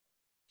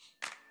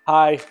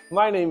Hi,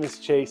 my name is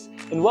Chase,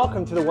 and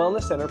welcome to the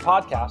Wellness Center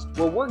podcast,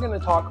 where we're going to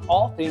talk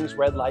all things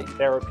red light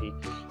therapy.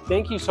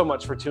 Thank you so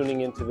much for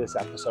tuning into this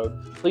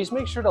episode. Please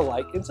make sure to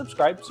like and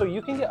subscribe so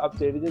you can get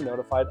updated and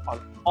notified on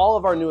all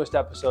of our newest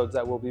episodes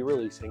that we'll be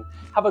releasing.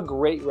 Have a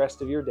great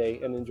rest of your day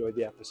and enjoy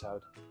the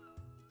episode.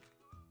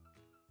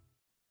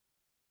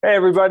 Hey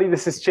everybody,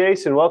 this is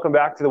Chase, and welcome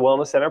back to the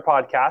Wellness Center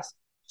podcast.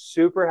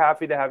 Super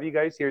happy to have you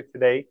guys here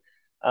today.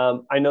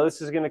 I know this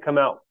is going to come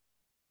out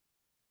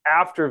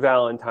after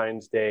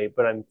Valentine's Day,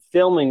 but I'm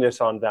filming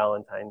this on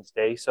Valentine's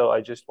Day, so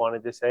I just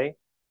wanted to say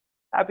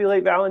happy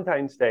late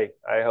Valentine's Day.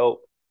 I hope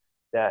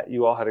that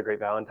you all had a great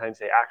Valentine's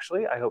Day.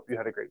 Actually, I hope you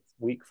had a great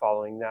week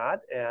following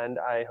that, and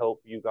I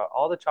hope you got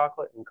all the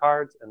chocolate and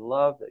cards and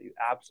love that you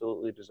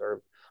absolutely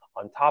deserve.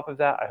 On top of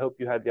that, I hope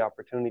you had the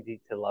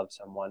opportunity to love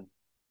someone.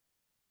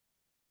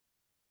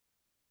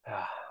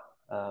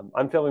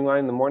 I'm filming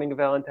mine the morning of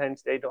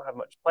Valentine's Day. Don't have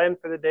much planned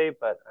for the day,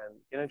 but I'm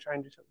going to try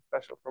and do something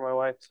special for my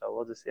wife, so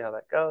we'll just see how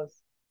that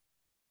goes.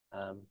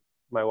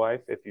 My wife,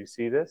 if you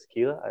see this,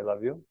 Keela, I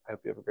love you. I hope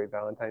you have a great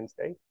Valentine's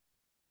Day.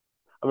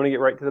 I'm going to get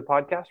right to the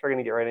podcast. We're going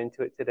to get right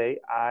into it today.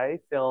 I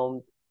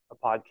filmed a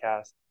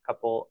podcast a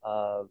couple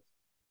of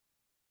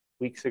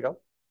weeks ago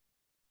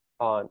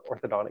on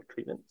orthodontic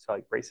treatment, so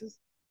like braces.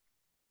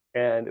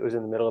 And it was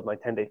in the middle of my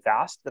 10-day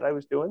fast that I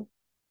was doing.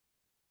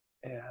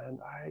 And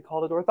I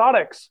called it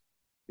Orthotics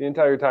the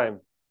entire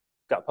time.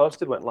 Got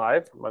posted, went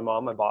live. My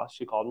mom, my boss,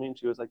 she called me and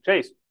she was like,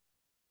 Chase,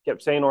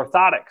 kept saying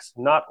Orthotics,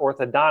 not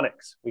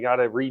Orthodontics. We got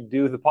to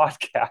redo the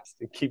podcast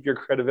and keep your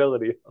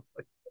credibility. I was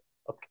like,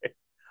 okay,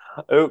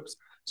 oops.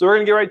 So we're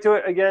going to get right to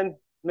it. Again,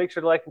 make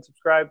sure to like and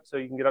subscribe so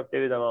you can get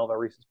updated on all of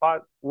our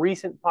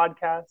recent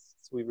podcasts.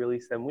 We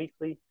release them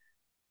weekly.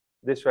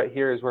 This right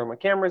here is where my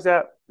camera's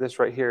at. This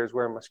right here is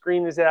where my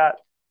screen is at.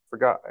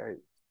 Forgot I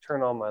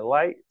turn on my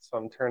light, so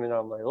I'm turning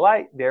on my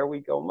light. There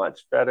we go,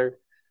 much better.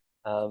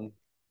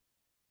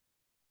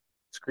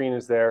 Screen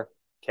is there,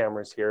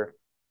 camera's here.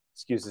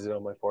 Excuses it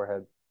on my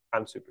forehead.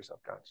 I'm super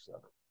self-conscious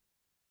of it.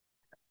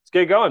 Let's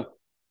get going.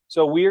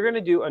 So we are going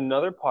to do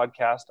another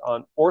podcast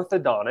on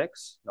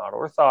orthodontics, not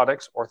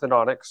orthotics,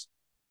 orthodontics,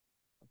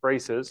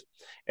 braces.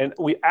 And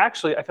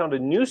I found a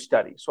new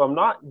study. So I'm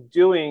not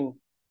doing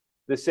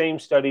the same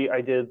study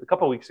I did a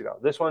couple of weeks ago.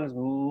 This one's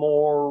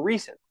more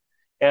recent.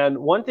 And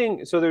one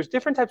thing, so there's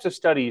different types of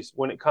studies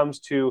when it comes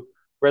to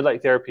red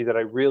light therapy that I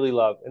really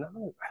love. And I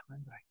can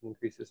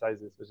increase the size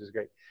of this, which is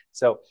great.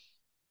 So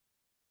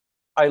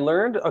I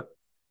learned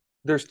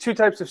there's two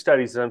types of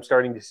studies that I'm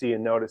starting to see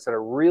and notice that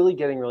are really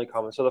getting really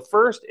common. So the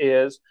first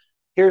is,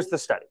 here's the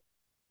study.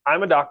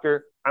 I'm a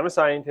doctor, I'm a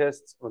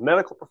scientist, I'm a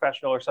medical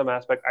professional or some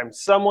aspect. I'm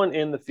someone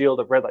in the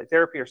field of red light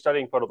therapy or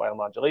studying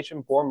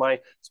photobiomodulation for my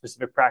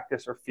specific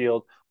practice or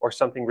field or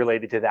something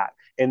related to that.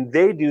 And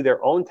they do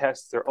their own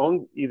tests, their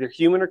own either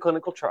human or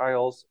clinical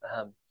trials.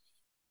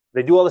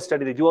 They do all the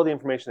study, they do all the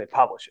information, they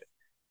publish it.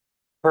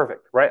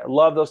 Perfect, right? I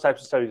love those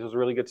types of studies. Those are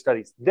really good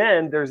studies.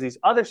 Then there's these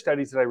other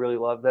studies that I really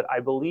love that I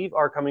believe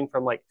are coming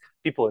from like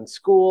people in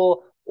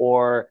school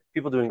or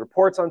people doing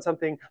reports on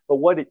something. But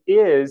what it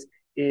is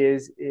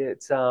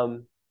it's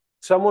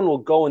someone will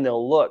go and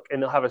they'll look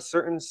and they'll have a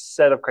certain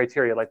set of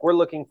criteria. Like we're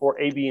looking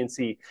for A, B, and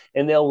C,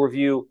 and they'll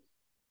review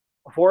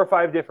 4 or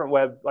 5 different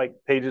web like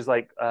pages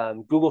like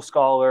Google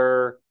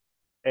Scholar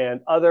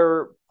and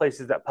other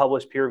places that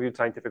publish peer-reviewed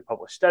scientific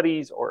published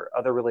studies or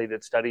other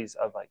related studies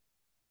of like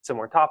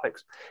similar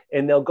topics.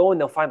 And they'll go and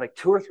they'll find like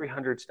 200 or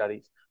 300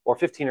 studies or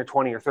 15 or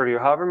 20 or 30 or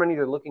however many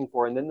they're looking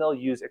for. And then they'll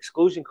use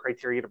exclusion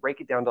criteria to break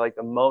it down to like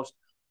the most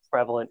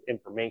prevalent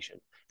information.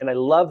 And I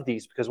love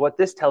these because what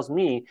this tells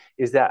me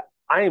is that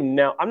I'm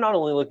not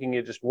only looking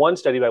at just one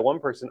study by one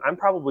person, I'm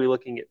probably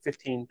looking at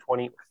 15,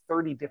 20, or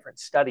 30 different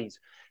studies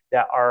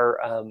that are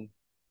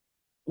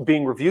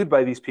being reviewed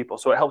by these people.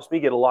 So it helps me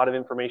get a lot of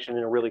information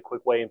in a really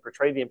quick way and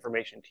portray the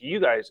information to you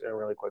guys in a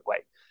really quick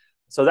way.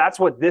 So that's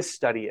what this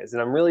study is.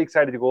 And I'm really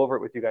excited to go over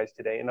it with you guys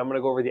today. And I'm going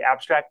to go over the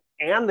abstract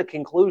and the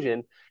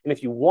conclusion. And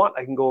if you want,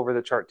 I can go over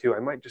the chart too. I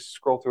might just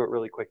scroll through it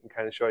really quick and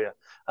kind of show you.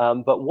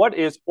 But what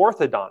is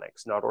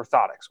orthodontics, not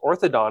orthotics?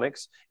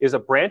 Orthodontics is a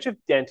branch of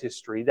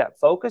dentistry that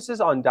focuses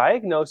on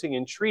diagnosing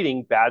and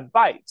treating bad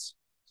bites.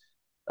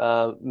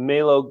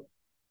 Malocclusions.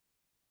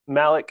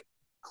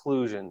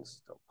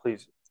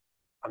 Please,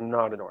 I'm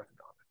not an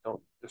orthodontist.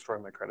 Don't destroy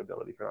my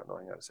credibility for not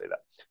knowing how to say that.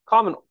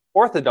 Common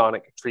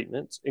orthodontic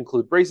treatments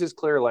include braces,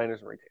 clear aligners,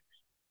 and retainers.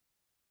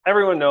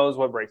 Everyone knows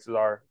what braces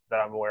are that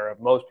I'm aware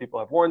of. Most people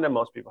have worn them.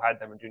 Most people had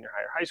them in junior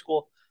high or high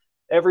school.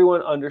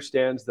 Everyone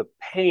understands the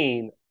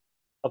pain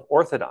of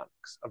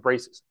orthodontics, of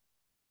braces,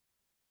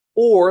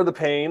 or the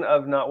pain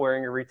of not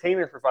wearing a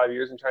retainer for 5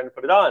 years and trying to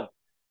put it on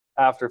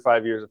after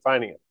 5 years of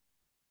finding it.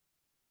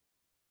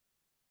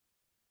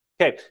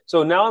 Okay,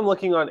 so now I'm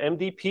looking on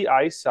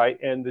MDPI's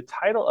site, and the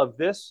title of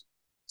this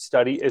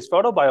study is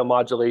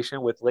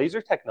Photobiomodulation with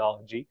Laser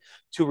Technology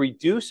to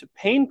Reduce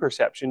Pain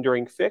Perception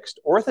During Fixed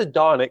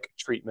Orthodontic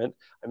Treatment.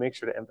 I make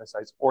sure to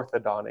emphasize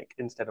orthodontic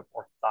instead of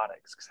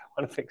orthotics because I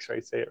want to make sure I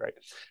say it right.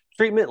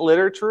 Treatment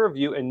literature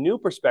review and new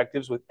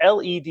perspectives with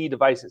LED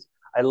devices.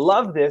 I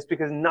love this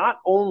because not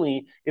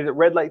only is it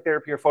red light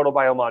therapy or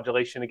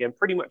photobiomodulation, again,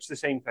 pretty much the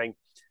same thing,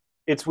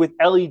 it's with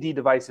LED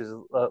devices,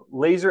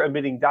 laser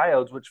emitting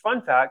diodes, which,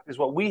 fun fact, is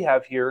what we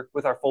have here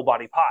with our full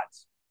body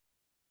pods.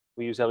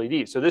 We use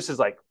LEDs. So this is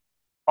like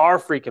our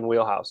freaking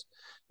wheelhouse.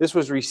 This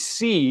was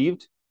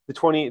received the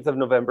 28th of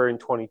November in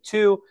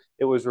 22.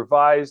 It was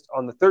revised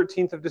on the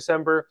 13th of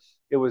December.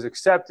 It was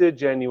accepted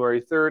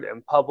January 3rd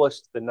and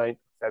published the 9th of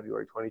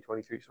February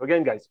 2023. So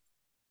again, guys,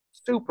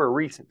 super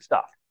recent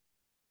stuff.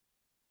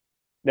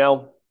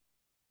 Now,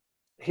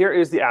 here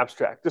is the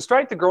abstract.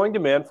 Despite the growing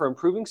demand for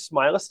improving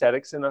smile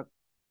aesthetics and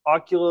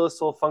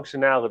occlusal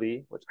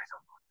functionality, which I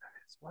don't know what that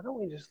is. Why don't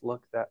we just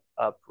look that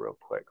up real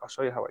quick? I'll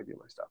show you how I do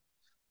my stuff.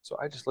 So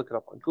I just look it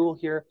up on Google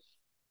here.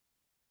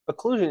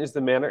 Occlusion is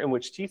the manner in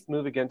which teeth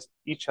move against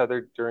each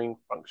other during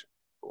function.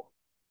 Cool.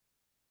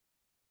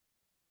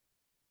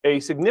 A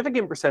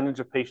significant percentage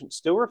of patients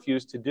still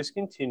refuse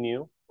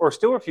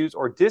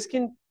or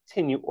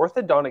discontinue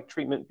orthodontic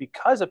treatment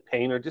because of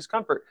pain or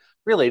discomfort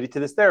related to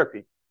this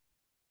therapy.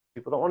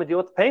 People don't want to deal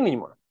with the pain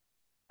anymore.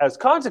 As a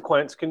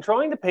consequence,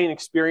 controlling the pain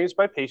experienced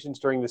by patients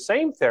during the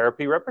same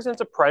therapy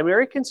represents a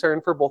primary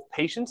concern for both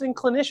patients and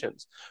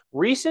clinicians.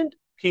 Recent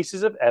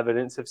pieces of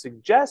evidence have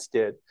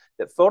suggested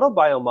that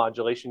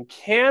photobiomodulation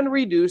can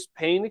reduce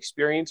pain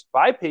experienced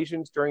by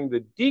patients during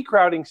the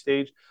decrowding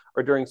stage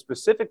or during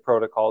specific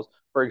protocols.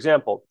 For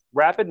example,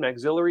 rapid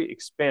maxillary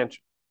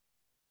expansion.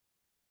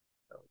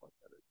 I don't know what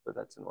that is, but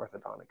that's an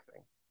orthodontic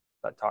thing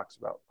that talks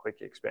about quick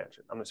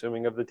expansion, I'm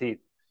assuming, of the teeth.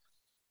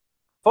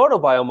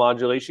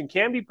 Photobiomodulation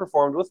can be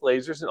performed with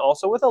lasers and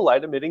also with a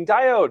light-emitting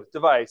diode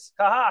device.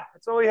 Haha,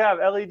 that's what we have,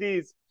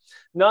 LEDs.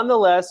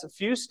 Nonetheless,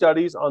 few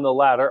studies on the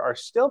latter are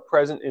still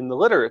present in the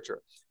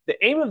literature. The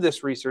aim of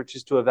this research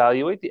is to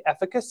evaluate the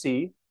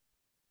efficacy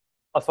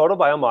of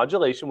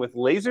photobiomodulation with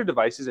laser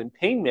devices and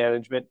pain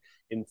management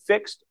in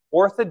fixed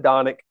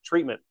orthodontic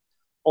treatment.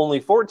 Only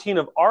 14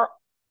 of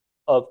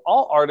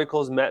all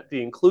articles met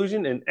the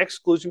inclusion and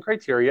exclusion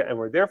criteria and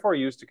were therefore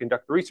used to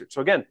conduct the research.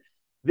 So again,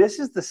 this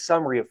is the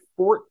summary of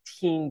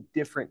 14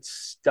 different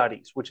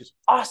studies, which is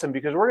awesome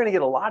because we're going to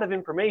get a lot of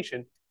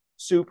information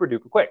super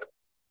duper quick.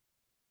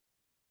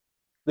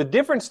 The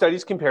different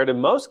studies compared,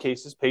 in most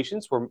cases,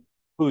 patients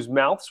whose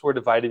mouths were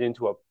divided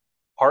into a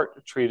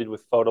part treated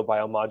with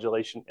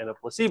photobiomodulation and a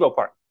placebo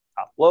part.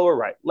 Top, lower,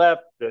 right,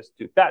 left, this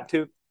tooth, that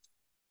tooth.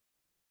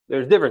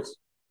 There's difference.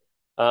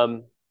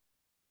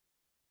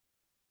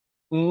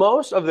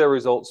 Most of their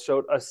results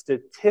showed a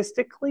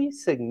statistically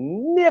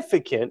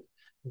significant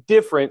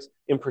difference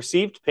in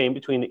perceived pain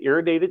between the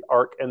irradiated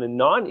arc and the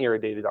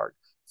non-irradiated arc.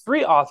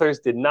 3 authors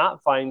did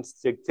not find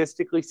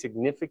statistically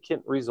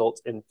significant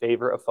results in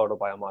favor of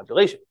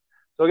photobiomodulation.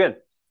 So again,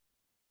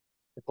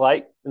 it's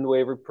light, and the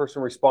way every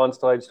person responds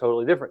to light is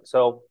totally different.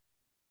 So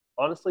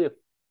honestly, if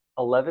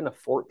 11 of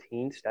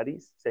 14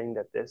 studies saying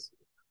that this is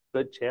a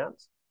good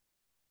chance,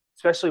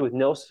 especially with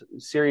no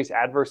serious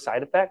adverse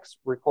side effects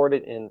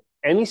recorded in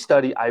any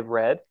study I've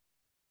read,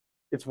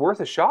 it's worth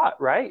a shot,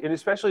 right? And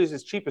especially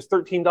as cheap as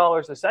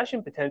 $13 a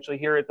session potentially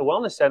here at the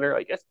Wellness Center,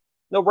 I guess,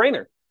 no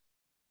brainer.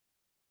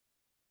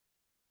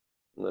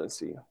 Let's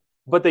see.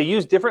 But they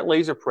use different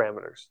laser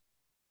parameters.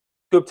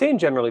 To obtain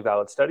generally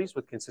valid studies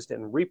with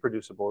consistent and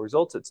reproducible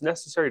results, it's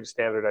necessary to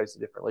standardize the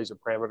different laser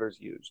parameters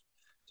used.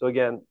 So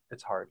again,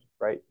 it's hard,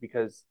 right?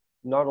 Because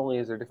not only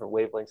is there different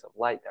wavelengths of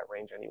light that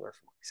range anywhere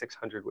from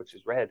 600, which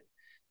is red,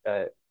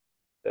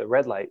 the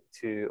red light,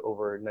 to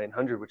over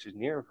 900, which is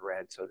near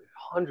infrared. So there's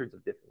hundreds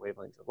of different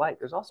wavelengths of light.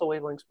 There's also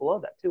wavelengths below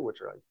that too,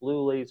 which are like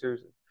blue lasers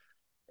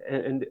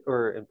and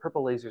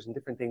purple lasers and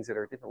different things that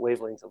are different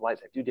wavelengths of light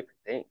that do different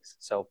things.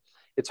 So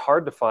it's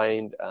hard to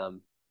find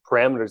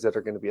parameters that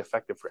are going to be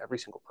effective for every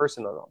single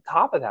person. And on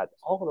top of that,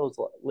 all of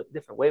those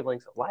different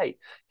wavelengths of light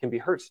can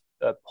be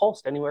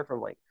pulsed anywhere from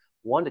like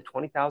 1 to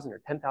 20,000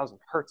 or 10,000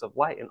 hertz of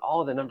light, and all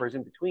of the numbers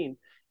in between.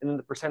 And then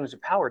the percentage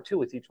of power too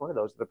with each one of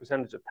those, the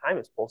percentage of time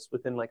it's pulsed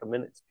within like a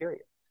minute's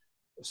period.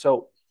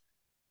 So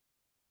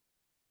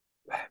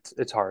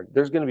it's hard.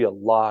 There's going to be a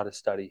lot of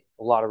study,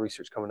 a lot of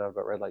research coming out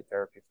about red light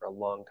therapy for a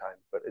long time,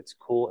 but it's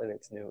cool and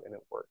it's new and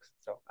it works.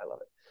 So I love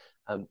it.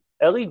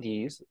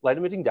 LEDs, light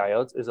emitting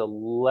diodes, is a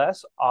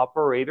less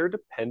operator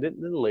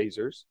dependent than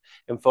lasers,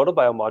 and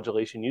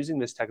photobiomodulation using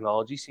this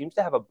technology seems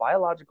to have a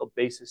biological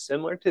basis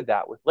similar to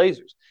that with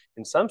lasers.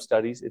 In some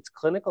studies, its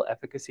clinical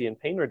efficacy and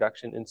pain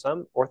reduction in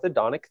some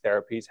orthodontic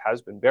therapies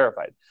has been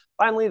verified.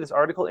 Finally, this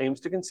article aims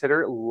to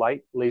consider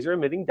light laser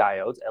emitting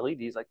diodes,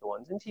 LEDs like the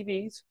ones in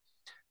TVs,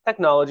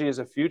 technology as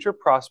a future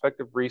prospect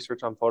of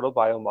research on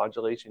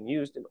photobiomodulation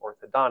used in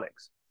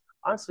orthodontics.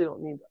 Honestly,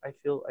 I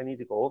feel I need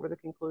to go over the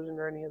conclusion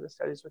or any of the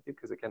studies with you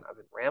because, again, I've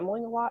been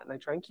rambling a lot and I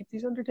try and keep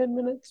these under 10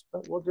 minutes,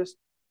 but I'm just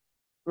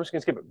going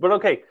to skip it. But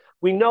okay,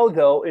 we know,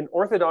 though, in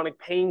orthodontic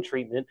pain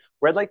treatment,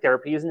 red light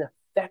therapy is an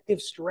effective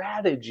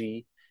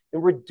strategy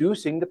in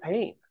reducing the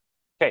pain.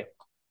 Okay,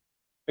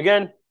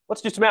 again,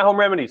 let's do some at-home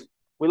remedies.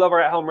 We love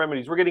our at-home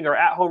remedies. We're getting our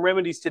at-home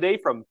remedies today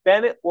from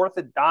Bennett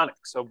Orthodontics.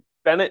 So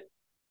Bennett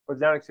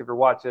Orthodontics, if you're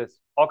watching this,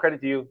 all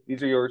credit to you.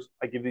 These are yours.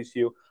 I give these to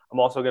you. I'm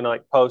also going to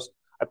post.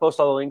 I post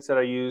all the links that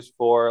I use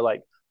for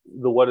like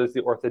what is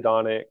the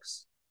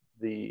orthodontics,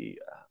 the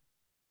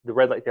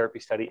red light therapy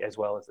study, as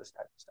well as this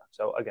type of stuff.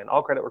 So again,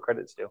 all credit where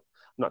credit's due. I'm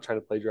not trying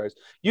to plagiarize.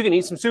 You can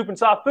eat some soup and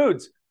soft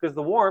foods because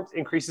the warmth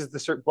increases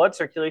the blood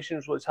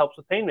circulation, which helps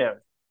with pain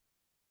management.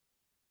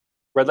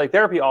 Red light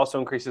therapy also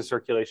increases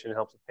circulation and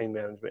helps with pain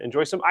management.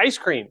 Enjoy some ice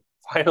cream.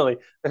 Finally,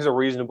 there's a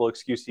reasonable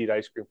excuse to eat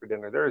ice cream for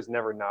dinner. There is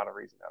never not a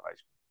reason to have ice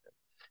cream.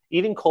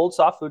 Eating cold,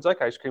 soft foods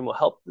like ice cream will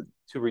help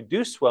to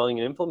reduce swelling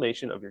and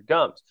inflammation of your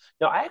gums.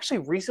 Now, I actually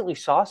recently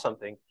saw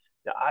something.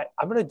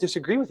 I'm going to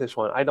disagree with this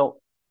one. I'm kind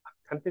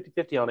of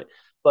 50-50 on it.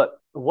 But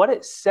what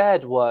it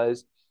said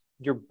was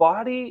your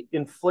body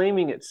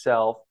inflaming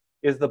itself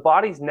is the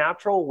body's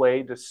natural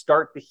way to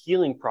start the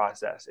healing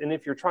process. And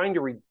if you're trying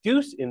to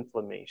reduce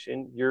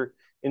inflammation, you're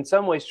in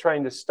some ways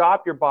trying to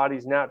stop your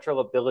body's natural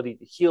ability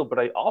to heal. But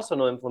I also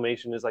know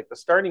inflammation is like the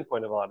starting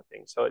point of a lot of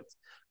things. So it's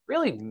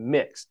really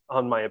mixed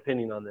on my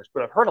opinion on this,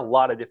 but I've heard a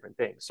lot of different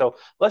things. So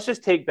let's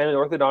just take Ben and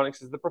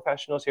Orthodontics as the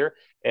professionals here,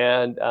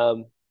 and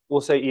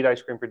we'll say eat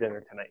ice cream for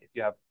dinner tonight if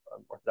you have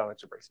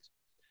orthodontics or braces.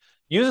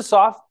 Use a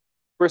soft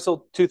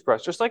bristle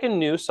toothbrush. Just like a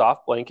new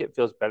soft blanket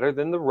feels better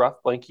than the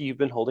rough blanket you've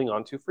been holding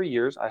onto for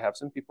years. I have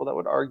some people that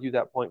would argue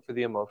that point for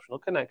the emotional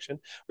connection.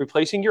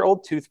 Replacing your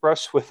old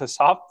toothbrush with a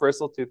soft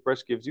bristle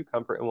toothbrush gives you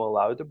comfort and will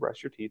allow you to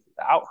brush your teeth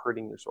without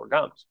hurting your sore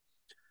gums.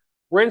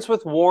 Rinse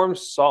with warm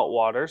salt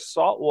water.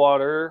 Salt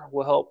water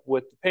will help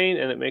with the pain,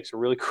 and it makes a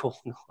really cool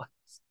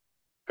noise.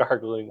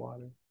 Gargling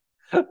water.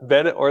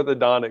 Bennett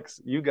Orthodontics.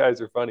 You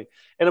guys are funny.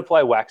 And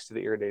apply wax to the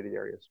irritated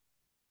areas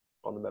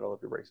on the metal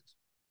of your braces.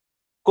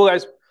 Cool,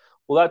 guys.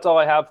 Well, that's all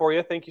I have for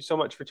you. Thank you so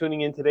much for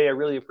tuning in today. I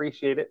really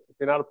appreciate it. If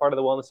you're not a part of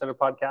the Wellness Center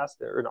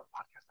podcast, or not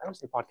podcast, I don't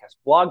say podcast,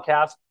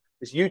 blogcast,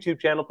 this YouTube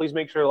channel, please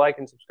make sure to like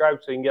and subscribe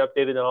so you can get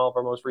updated on all of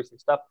our most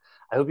recent stuff.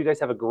 I hope you guys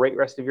have a great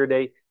rest of your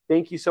day.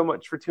 Thank you so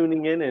much for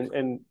tuning in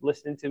and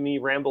listening to me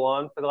ramble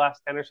on for the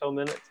last 10 or so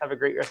minutes. Have a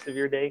great rest of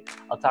your day.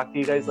 I'll talk to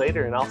you guys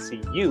later, and I'll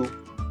see you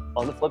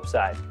on the flip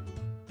side.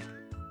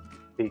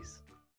 Peace.